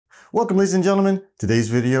Welcome, ladies and gentlemen. Today's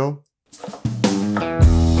video.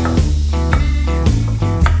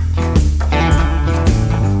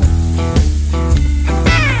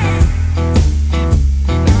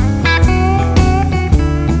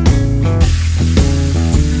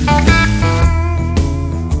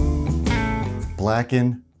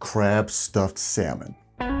 Blackened crab stuffed salmon.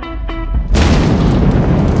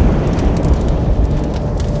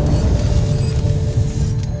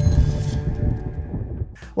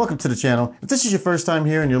 Welcome to the channel. If this is your first time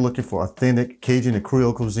here and you're looking for authentic Cajun and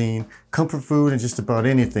Creole cuisine, comfort food, and just about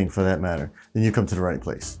anything for that matter, then you come to the right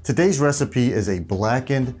place. Today's recipe is a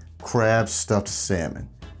blackened crab stuffed salmon.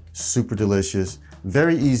 Super delicious,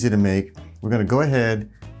 very easy to make. We're gonna go ahead,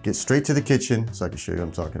 get straight to the kitchen so I can show you what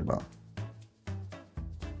I'm talking about.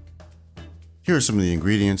 Here are some of the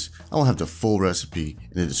ingredients. I will have the full recipe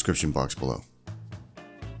in the description box below.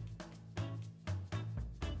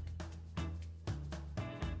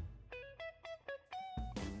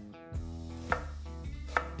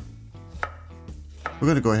 We're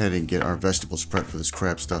going to go ahead and get our vegetables prepped for this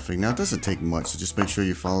crab stuffing. Now it doesn't take much, so just make sure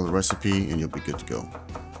you follow the recipe and you'll be good to go.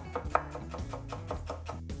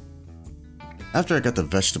 After I got the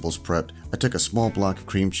vegetables prepped, I took a small block of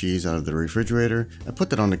cream cheese out of the refrigerator and put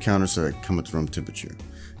that on the counter so it could come at room temperature.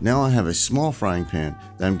 Now I have a small frying pan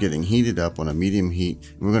that I'm getting heated up on a medium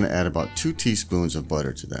heat, and we're going to add about 2 teaspoons of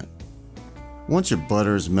butter to that. Once your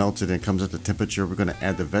butter is melted and comes at the temperature, we're going to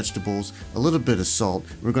add the vegetables, a little bit of salt.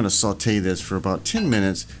 We're going to saute this for about 10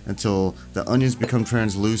 minutes until the onions become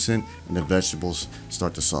translucent and the vegetables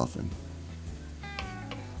start to soften.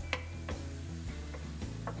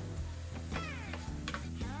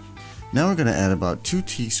 Now we're going to add about 2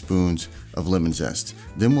 teaspoons of lemon zest.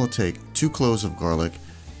 Then we'll take 2 cloves of garlic,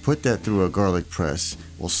 put that through a garlic press.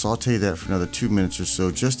 We'll saute that for another 2 minutes or so,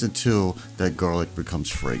 just until that garlic becomes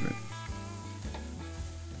fragrant.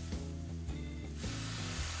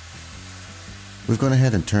 We've gone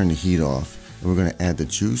ahead and turned the heat off, and we're going to add the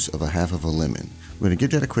juice of half of a lemon. We're going to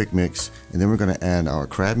give that a quick mix, and then we're going to add our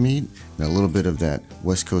crab meat and a little bit of that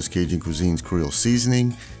West Coast Cajun Cuisine's Creole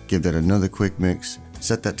seasoning. Give that another quick mix,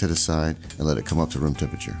 set that to the side, and let it come up to room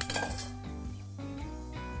temperature.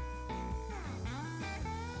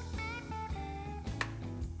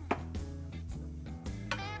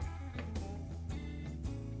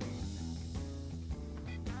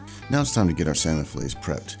 Now it's time to get our salmon fillets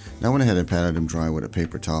prepped. Now I went ahead and patted them dry with a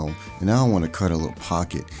paper towel, and now I want to cut a little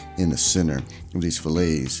pocket in the center of these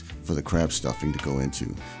fillets for the crab stuffing to go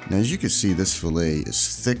into. Now as you can see, this fillet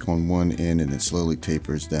is thick on one end and it slowly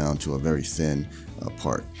tapers down to a very thin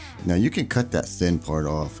part. Now you can cut that thin part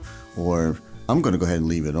off, or I'm going to go ahead and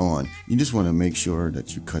leave it on. You just want to make sure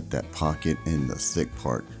that you cut that pocket in the thick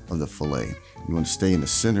part of the fillet. You want to stay in the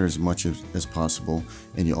center as much as possible,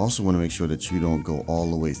 and you also want to make sure that you don't go all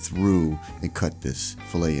the way through and cut this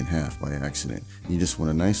fillet in half by accident. You just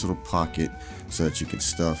want a nice little pocket so that you can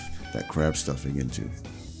stuff that crab stuffing into.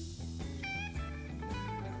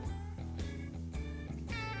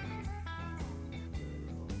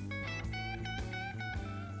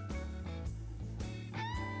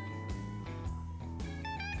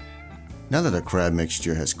 Now that our crab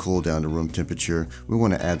mixture has cooled down to room temperature, we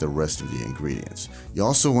want to add the rest of the ingredients. You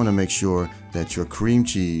also want to make sure that your cream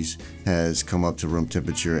cheese has come up to room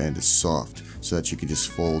temperature and is soft, so that you can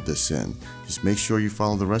just fold this in. Just make sure you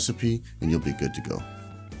follow the recipe and you'll be good to go.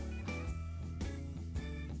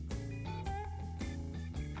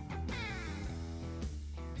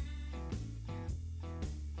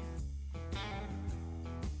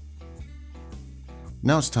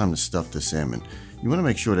 Now it's time to stuff the salmon. You want to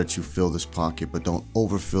make sure that you fill this pocket, but don't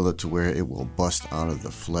overfill it to where it will bust out of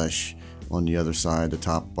the flesh on the other side, the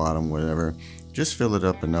top, bottom, whatever. Just fill it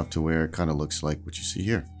up enough to where it kind of looks like what you see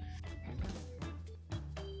here.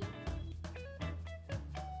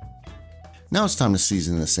 Now it's time to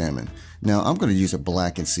season the salmon. Now I'm going to use a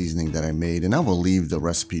blackened seasoning that I made, and I will leave the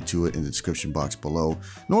recipe to it in the description box below.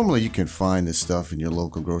 Normally you can find this stuff in your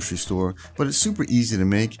local grocery store, but it's super easy to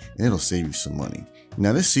make and it'll save you some money.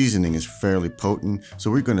 Now this seasoning is fairly potent,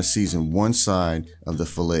 so we're going to season one side of the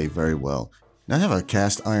fillet very well. Now I have a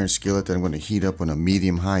cast iron skillet that I'm going to heat up on a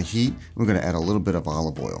medium-high heat. We're going to add a little bit of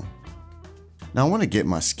olive oil. Now I want to get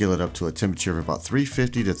my skillet up to a temperature of about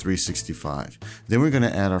 350 to 365. Then we're going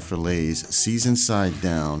to add our fillets seasoned side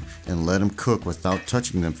down and let them cook without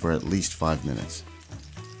touching them for at least 5 minutes.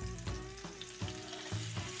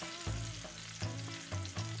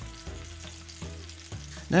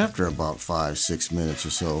 Now after about 5-6 minutes or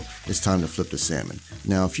so, it's time to flip the salmon.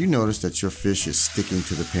 Now if you notice that your fish is sticking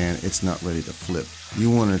to the pan, it's not ready to flip. You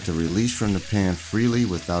want it to release from the pan freely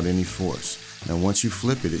without any force. Now once you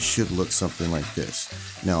flip it, it should look something like this.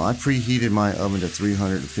 Now I preheated my oven to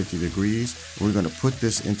 350 degrees. We're going to put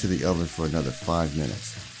this into the oven for another 5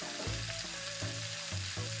 minutes.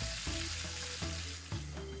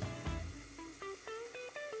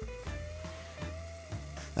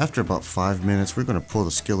 After about 5 minutes, we're going to pull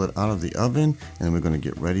the skillet out of the oven and we're going to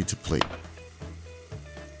get ready to plate.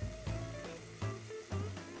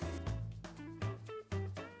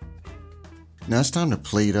 Now it's time to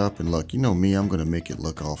plate up, and look, you know me, I'm going to make it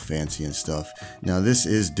look all fancy and stuff. Now this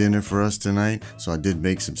is dinner for us tonight, so I did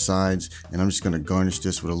make some sides, and I'm just going to garnish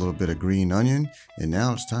this with a little bit of green onion, and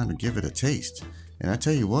now it's time to give it a taste. And I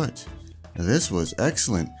tell you what, this was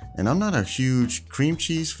excellent, and I'm not a huge cream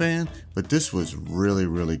cheese fan, but this was really,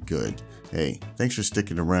 really good. Hey, thanks for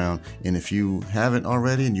sticking around, and if you haven't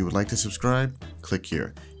already and you would like to subscribe, click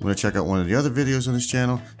here. You want to check out one of the other videos on this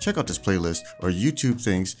channel, check out this playlist, or YouTube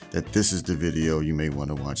thinks that this is the video you may want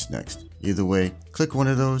to watch next. Either way, click one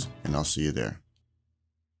of those, and I'll see you there.